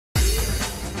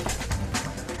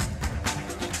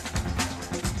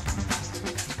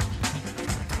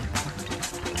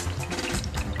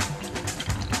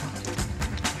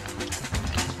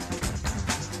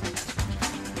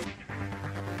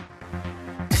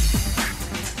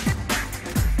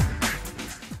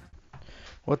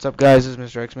What's up, guys? This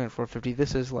is Mr. X-Man450.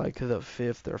 This is like the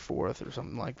 5th or 4th or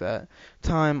something like that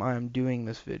time I'm doing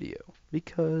this video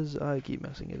because I keep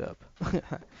messing it up.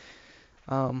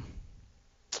 um,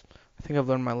 I think I've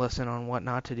learned my lesson on what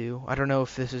not to do. I don't know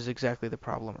if this is exactly the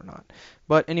problem or not.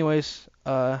 But anyways,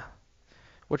 what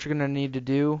you're going to need to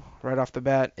do right off the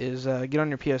bat is get on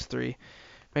your PS3.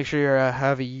 Make sure you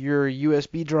have your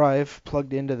USB drive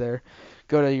plugged into there.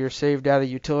 Go to your save data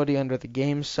utility under the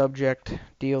game subject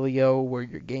dealio where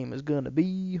your game is going to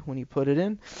be when you put it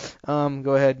in.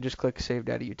 Go ahead and just click save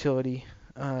data utility.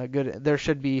 There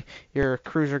should be your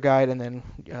cruiser guide, and then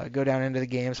go down into the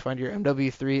games, find your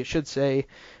mw3. It should say,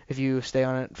 if you stay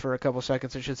on it for a couple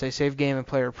seconds, it should say save game and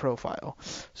player profile.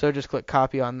 So just click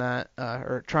copy on that,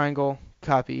 or triangle,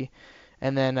 copy,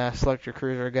 and then select your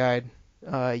cruiser guide.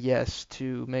 Yes,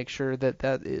 to make sure that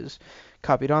that is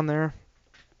copied on there.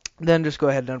 Then just go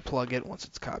ahead and unplug it once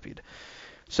it's copied.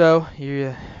 So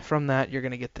from that, you're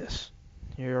going to get this.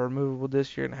 Your removable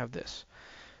disk, you're going to have this.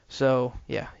 So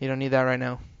yeah, you don't need that right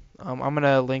now. I'm going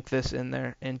to link this in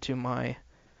there into my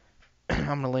I'm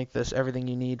going to link this, everything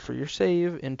you need for your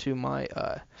save, into my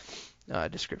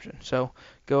description. So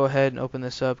go ahead and open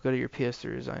this up. Go to your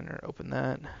PS3 Designer. Open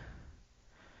that.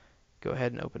 Go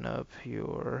ahead and open up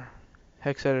your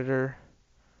hex editor.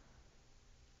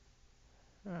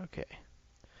 Okay.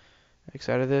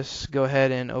 Exit of this. Go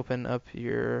ahead and open up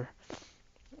your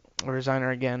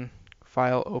designer again.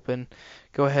 File, open.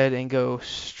 Go ahead and go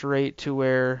straight to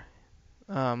where,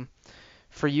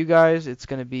 for you guys, it's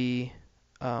going to be,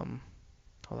 hold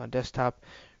on, desktop.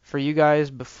 For you guys,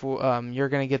 before you're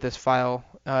going to get this file.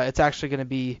 It's actually going to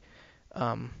be,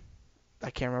 I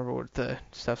can't remember what the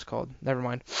stuff's called. Never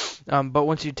mind. But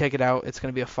once you take it out, it's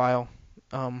going to be a file.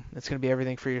 It's going to be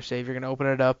everything for your save. You're going to open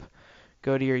it up.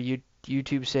 Go to your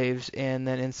YouTube saves, and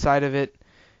then inside of it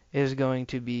is going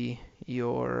to be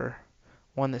your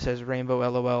one that says Rainbow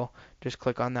LOL. Just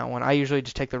click on that one. I usually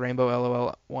just take the Rainbow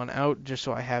LOL one out just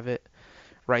so I have it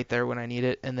right there when I need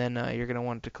it. And then you're going to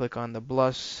want to click on the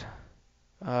BLUS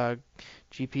GPADO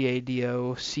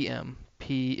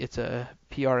CMP. It's a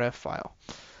PRF file.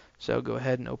 So go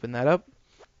ahead and open that up.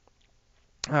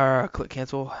 Click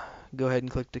cancel. Go ahead and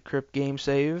click decrypt game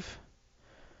save.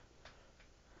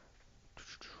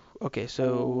 Okay,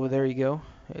 so there you go.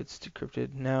 It's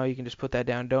decrypted. Now you can just put that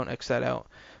down. Don't X that out.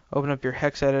 Open up your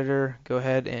hex editor. Go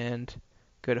ahead and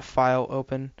go to File,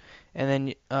 Open. And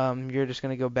then you're just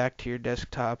going to go back to your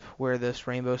desktop where this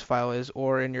Rainbows file is,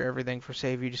 or in your Everything for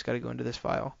Save, you just got to go into this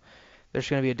file. There's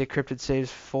going to be a decrypted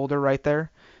saves folder right there.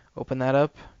 Open that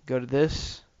up. Go to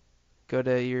this. Go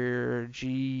to your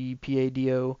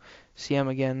GPADO CM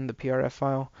again, the PRF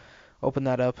file. Open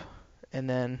that up. And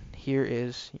then here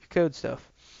is your code stuff.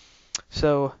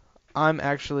 So I'm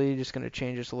actually just going to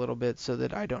change this a little bit so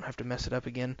that I don't have to mess it up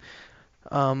again.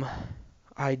 I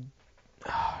don't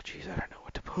know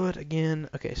what to put again.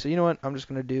 Okay, so you know what? I'm just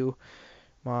going to do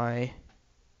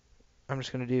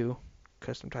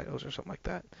custom titles or something like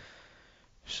that.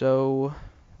 So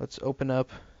let's open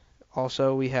up.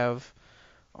 Also, we have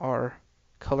our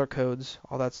color codes,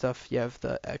 all that stuff. You have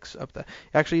the X up there.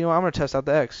 Actually, you know what? I'm going to test out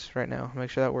the X right now.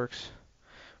 Make sure that works.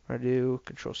 I'm going to do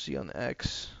Control C on the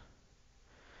X.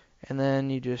 And then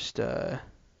you just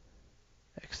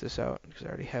X this out because I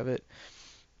already have it.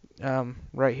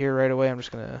 Right here, right away, I'm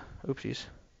just going to, oopsies.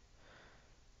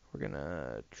 We're going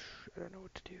to, I don't know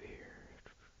what to do here.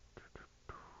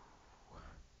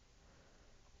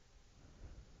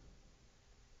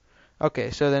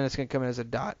 Okay, so then it's going to come in as a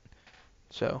dot.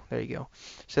 So there you go.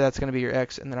 So that's going to be your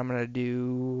X, and then I'm going to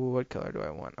do, what color do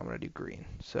I want? I'm going to do green.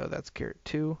 So that's caret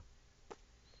 2.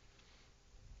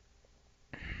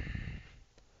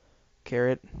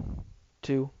 Caret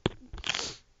 2.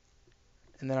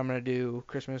 And then I'm going to do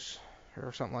Christmas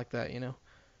or something like that, you know.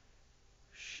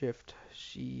 Shift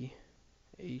C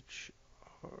H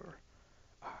R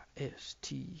I S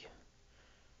T.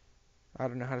 I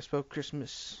don't know how to spell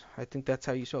Christmas. I think that's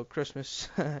how you spell Christmas.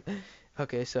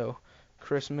 Okay, so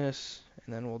Christmas,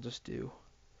 and then we'll just do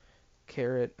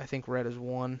caret. I think red is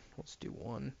 1. Let's do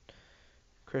 1.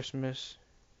 Christmas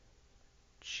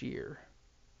cheer.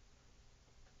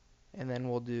 And then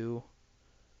we'll do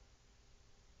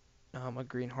a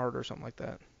green heart or something like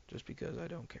that, just because I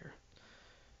don't care.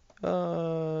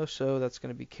 So that's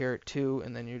going to be caret 2,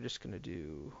 and then you're just going to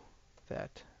do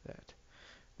that.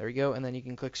 There you go, and then you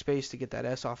can click space to get that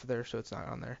S off of there so it's not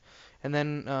on there. And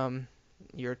then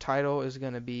your title is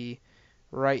going to be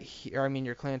right here. I mean,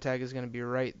 your clan tag is going to be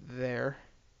right there.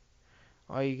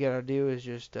 All you got to do is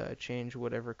just change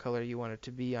whatever color you want it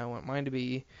to be. I want mine to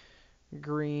be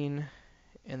green,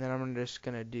 and then I'm just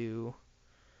going to do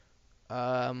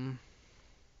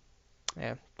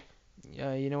Yeah.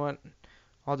 Yeah, you know what?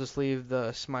 I'll just leave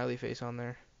the smiley face on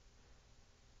there.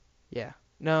 Yeah.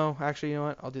 No, actually, you know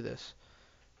what? I'll do this.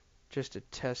 Just to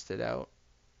test it out.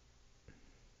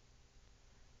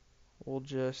 We'll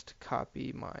just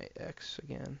copy my X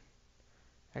again.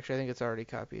 Actually, I think it's already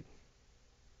copied.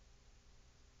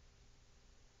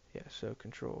 Yeah, so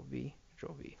Control V,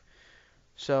 Control V.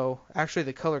 So, actually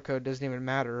the color code doesn't even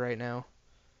matter right now.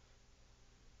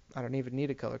 I don't even need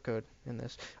a color code in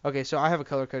this. Okay, so I have a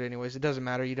color code anyways. It doesn't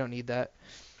matter. You don't need that.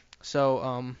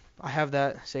 So, I have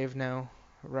that saved now,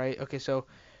 right? Okay, so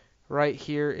right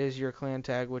here is your clan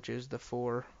tag, which is the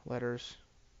 4 letters.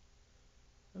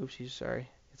 Oopsies, sorry.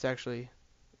 It's actually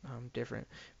different.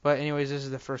 But anyways, this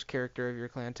is the first character of your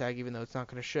clan tag, even though it's not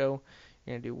going to show.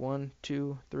 You're going to do 1,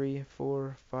 2, 3,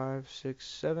 4, 5, 6,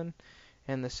 7.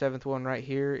 And the 7th one right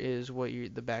here is what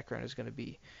the background is going to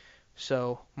be.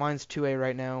 So mine's 2A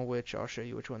right now, which I'll show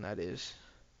you which one that is.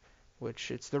 Which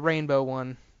it's the rainbow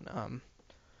one.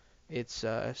 It's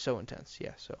so intense.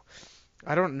 Yeah, so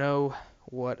I don't know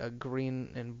what a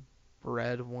green and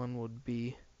red one would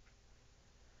be.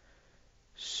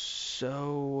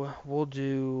 So we'll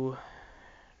do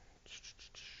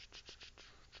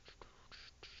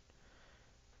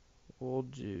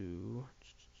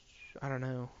I don't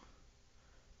know.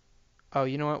 Oh,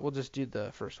 you know what? We'll just do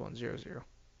the first one, 0, 0.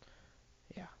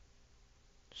 Yeah.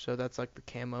 So that's like the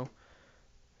camo.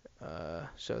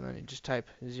 So then you just type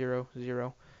 0,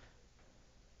 0.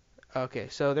 Okay,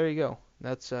 so there you go.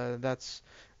 That's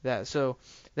that. So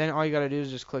then all you gotta do is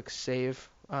just click save.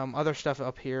 Other stuff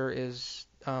up here is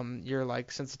your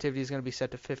like sensitivity is gonna be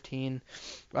set to 15.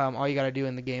 All you gotta do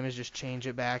in the game is just change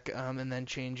it back, and then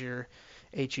change your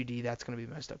HUD. That's gonna be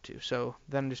messed up too. So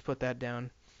then just put that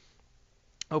down.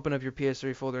 Open up your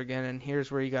PS3 folder again, and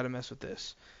here's where you gotta mess with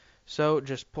this. So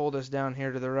just pull this down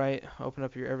here to the right. Open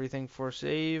up your everything for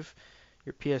save.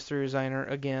 Your PS3 designer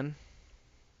again.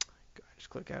 Just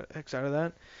click X out of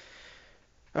that.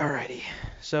 Alrighty.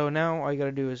 So now all you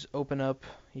gotta do is open up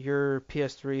your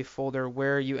PS3 folder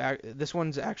where this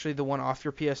one's actually the one off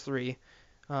your PS3.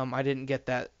 I didn't get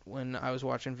that when I was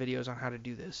watching videos on how to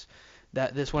do this.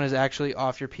 This one is actually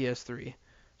off your PS3.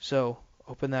 So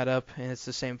open that up, and it's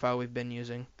the same file we've been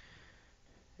using.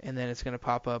 And then it's gonna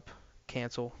pop up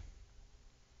cancel.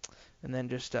 And then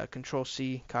just Control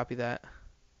C, copy that,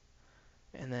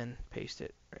 and then paste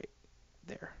it right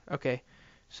there. Okay.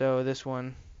 So this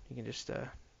one, you can just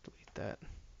delete that.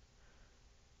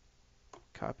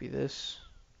 Copy this.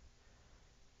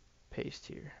 Paste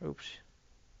here. Oops.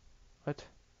 What?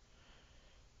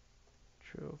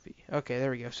 Control V. Okay,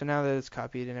 there we go. So now that it's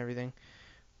copied and everything,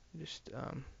 just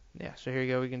yeah. So here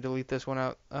you go. We can delete this one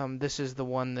out. This is the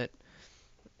one that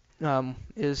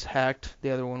is hacked.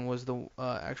 The other one was the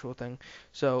actual thing.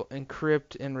 So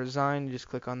encrypt and resign. You just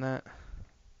click on that.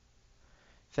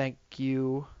 Thank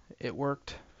you. It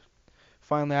worked.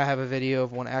 Finally, I have a video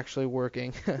of one actually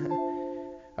working.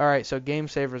 Alright, so game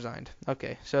save resigned.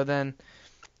 Okay, so then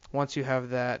once you have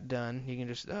that done, you can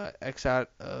just X out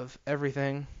of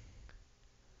everything.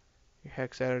 Your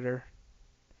hex editor.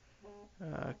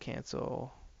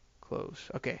 Cancel.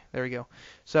 Close. Okay, there we go.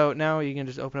 So now you can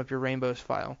just open up your rainbows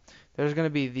file. There's going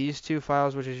to be these 2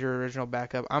 files, which is your original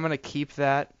backup. I'm going to keep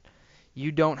that.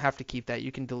 You don't have to keep that.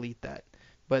 You can delete that.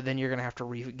 But then you're going to have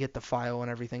to get the file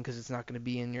and everything because it's not going to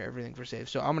be in your everything for save.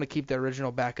 So I'm going to keep the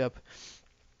original backup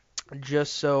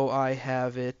just so I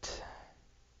have it.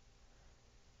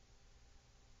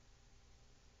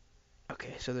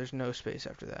 Okay, so there's no space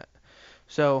after that.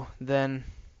 So then,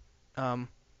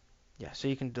 yeah, so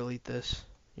you can delete this,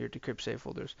 your decrypt save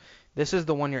folders. This is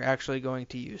the one you're actually going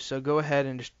to use. So go ahead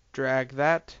and just drag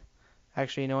that.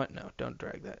 Actually, you know what? No, don't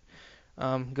drag that.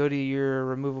 Go to your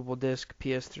removable disk,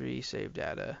 PS3, save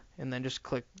data, and then just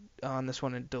click on this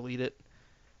one and delete it.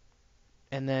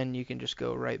 And then you can just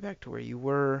go right back to where you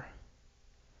were.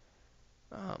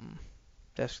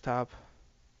 Desktop,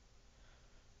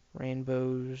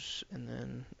 rainbows, and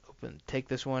then take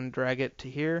this one, drag it to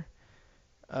here.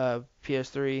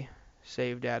 PS3,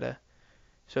 save data.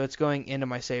 So it's going into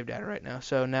my save data right now.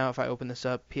 So now if I open this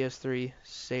up, PS3,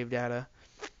 save data,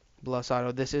 Blus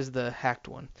Auto. This is the hacked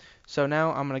one. So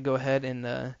now I'm going to go ahead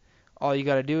and all you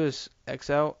got to do is X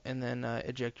out and then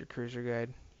eject your cruiser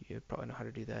guide. You probably know how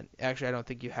to do that. Actually, I don't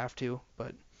think you have to,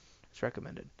 but it's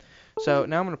recommended. So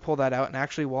now I'm going to pull that out, and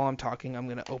actually while I'm talking, I'm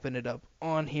going to open it up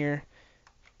on here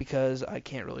because I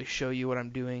can't really show you what I'm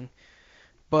doing,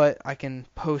 but I can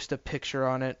post a picture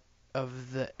on it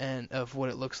of the end of what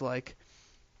it looks like.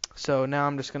 So now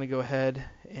I'm just going to go ahead,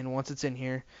 and once it's in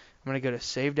here, I'm going to go to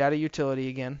Save Data Utility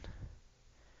again.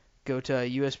 Go to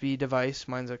USB device.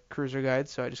 Mine's a cruiser guide,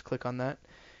 so I just click on that.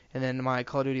 and then my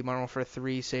Call of Duty Modern Warfare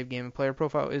 3 save game and player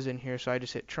profile is in here. So I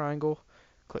just hit triangle,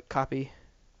 click copy,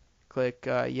 click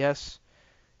yes.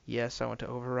 Yes, I want to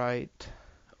overwrite,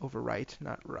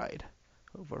 not ride,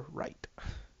 overwrite.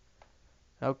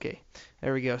 Okay,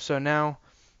 there we go. So now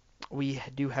we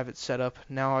do have it set up.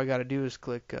 Now all I gotta do is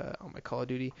click on my Call of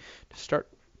Duty to start.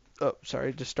 Oh,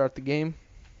 sorry, to start the game.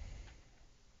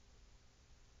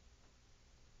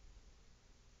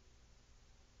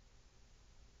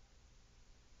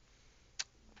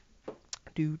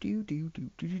 Do do do do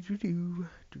do do do do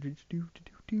do do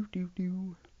do do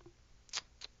do.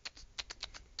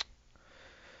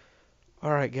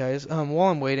 Alright guys,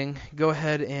 while I'm waiting, go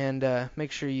ahead and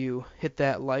make sure you hit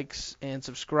that likes and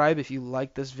subscribe if you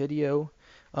like this video.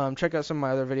 Check out some of my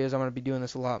other videos. I'm going to be doing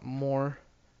this a lot more,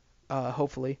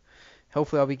 hopefully.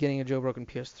 Hopefully I'll be getting a jailbroken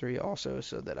PS3 also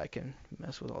so that I can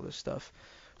mess with all this stuff.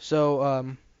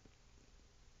 So,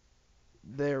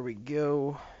 there we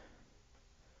go.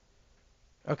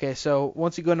 Okay, so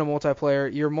once you go into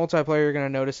multiplayer, your multiplayer you're going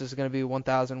to notice is going to be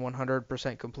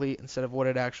 1100% complete instead of what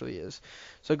it actually is.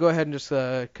 So go ahead and just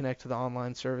connect to the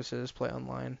online services, play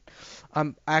online.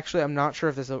 I'm not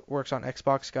sure if this works on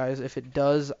Xbox, guys. If it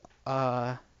does,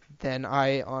 then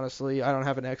I don't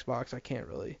have an Xbox. I can't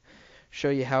really show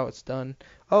you how it's done.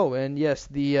 Oh, and yes,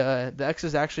 the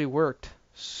X's actually worked.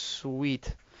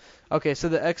 Sweet. Okay, so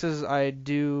the X's I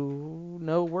do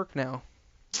know work now.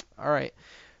 All right.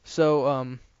 So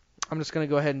I'm just going to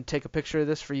go ahead and take a picture of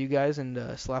this for you guys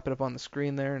and slap it up on the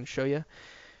screen there and show you.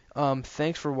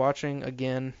 Thanks for watching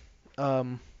again. I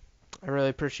really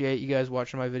appreciate you guys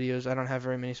watching my videos. I don't have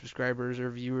very many subscribers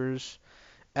or viewers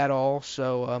at all,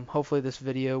 so hopefully this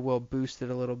video will boost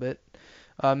it a little bit.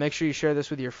 Make sure you share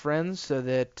this with your friends so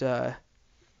that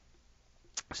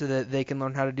they can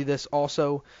learn how to do this.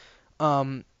 Also,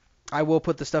 I will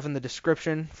put the stuff in the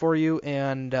description for you,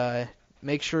 and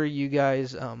make sure you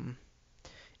guys,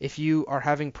 if you are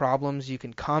having problems, you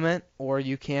can comment or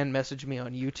you can message me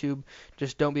on YouTube.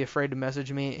 Just don't be afraid to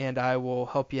message me and I will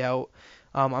help you out.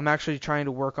 I'm actually trying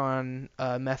to work on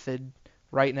a method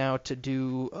right now to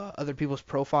do other people's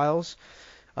profiles,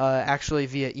 actually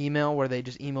via email, where they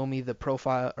just email me the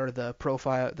profile or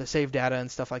the save data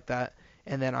and stuff like that,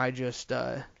 and then I just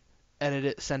edit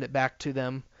it, send it back to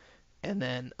them, and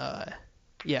then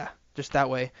yeah. Just that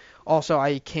way. Also,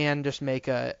 I can just make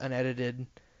an edited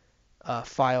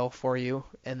file for you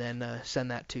and then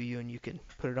send that to you, and you can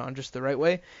put it on just the right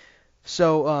way.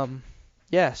 So,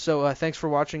 yeah. So, thanks for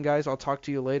watching, guys. I'll talk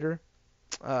to you later.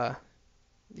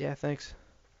 Yeah, thanks.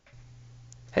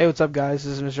 Hey, what's up, guys?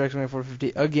 This is Mr.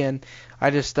 X450 again. I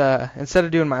just, instead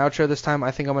of doing my outro this time,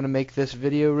 I think I'm going to make this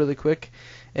video really quick.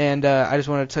 And I just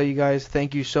want to tell you guys,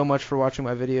 thank you so much for watching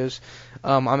my videos.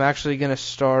 I'm actually going to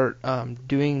start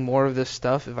doing more of this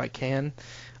stuff if I can.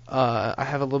 I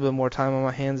have a little bit more time on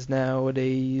my hands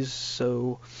nowadays,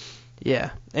 so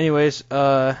yeah. Anyways,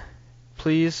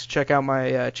 please check out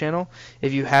my channel.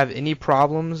 If you have any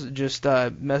problems, just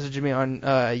message me on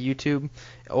YouTube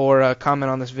or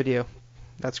comment on this video.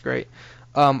 That's great.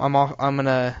 I'm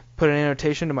gonna put an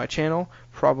annotation to my channel,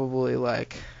 probably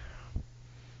like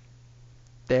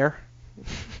there,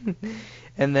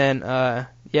 and then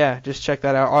yeah, just check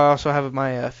that out. I also have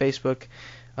my Facebook.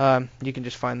 You can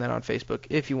just find that on Facebook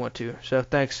if you want to. So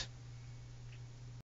thanks.